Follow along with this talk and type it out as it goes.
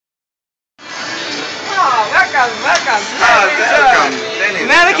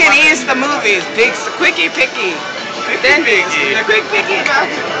American East, the movies. Big, quickie picky. Then quick picky.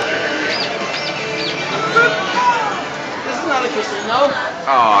 This is not a casino.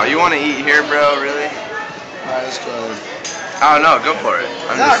 Oh, you want to eat here, bro? Really? Alright, let's go. Oh no, go for it.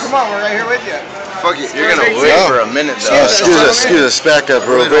 Come on, we're right here with you. Fuck it, you're gonna wait for a minute though. Excuse us, back up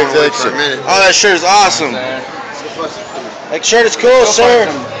real quick. Oh, that shirt is awesome. That shirt is cool, sir.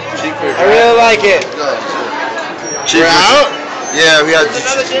 I really like it. We're out? Yeah, we have.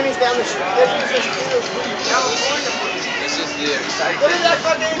 Another Jimmy's down the street. This is the exciting. Look at that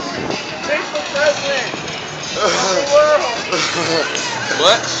fucking Facebook president. World.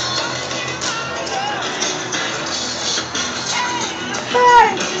 What?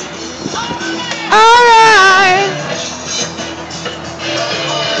 Alright.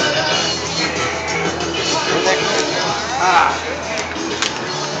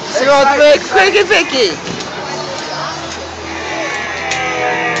 So go with the quickie picky.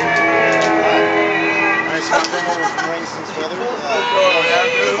 Alright, so I'm going over from Langston's weather.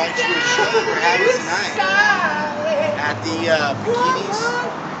 Invite you to a show we're having tonight at the Bikinis.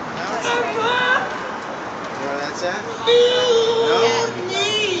 Where that's at? No?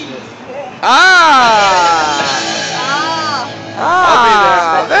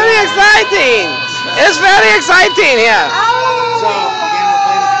 Very exciting. It's very exciting here. So, again, we're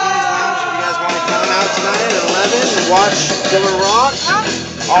playing the Bikinis Lounge. If you guys want to come out tonight at 11 and watch Diller Rock.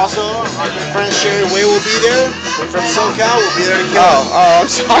 Also, our good friend Sherry Way will be there. From SoCal, we'll be there to kill.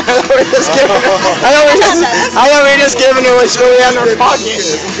 I'm sorry. I thought we were just giving it what we had in our pocket.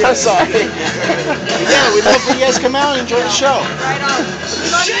 I'm sorry. Yeah, we'd love for you guys to come out and enjoy the show.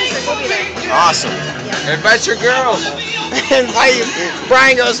 Awesome. Invite your girls. Invite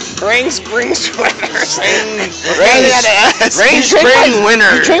Brian goes, bring spring sweaters. Rain spring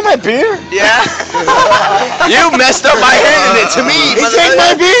winter. You drink my beer? Yeah. You messed up by handing it to me. He drank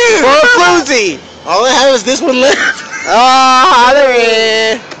my beer! For a floozy. All I have is this one left. Holler.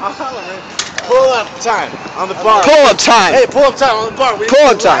 Pull up time on the bar. Pull up time. Hey, pull up time on the bar. Pull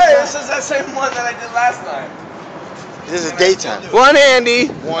up time. Hey, this is that same one that I did last time. This is daytime. One handy.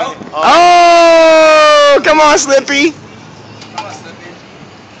 One. Oh, come on, Slippy.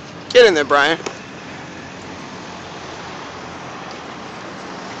 Get in there, Brian.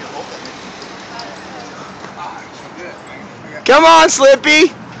 Come on,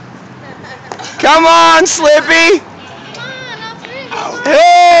 Slippy. Come on, Slippy.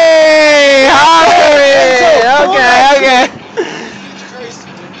 Hey, Holly. Okay.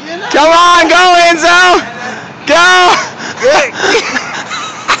 Come on, go, Enzo. Go.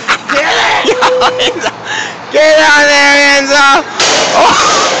 Get on there, Enzo.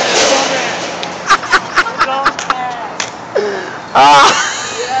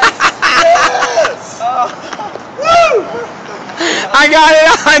 I got it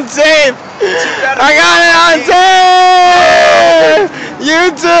on tape. I got it on tape.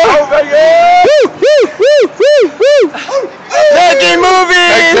 You too. Oh my God. Making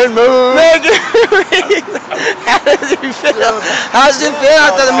movies. Making movies. How does it feel? How does it feel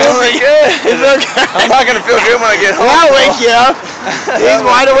after the movie? It's okay. I'm not gonna feel good when I get home. I'll wake you up. He's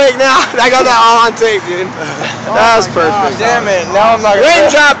wide awake now. I got that all on tape, dude. That was perfect. Damn it. Now I'm not gonna.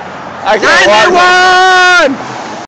 Raindrop. 91.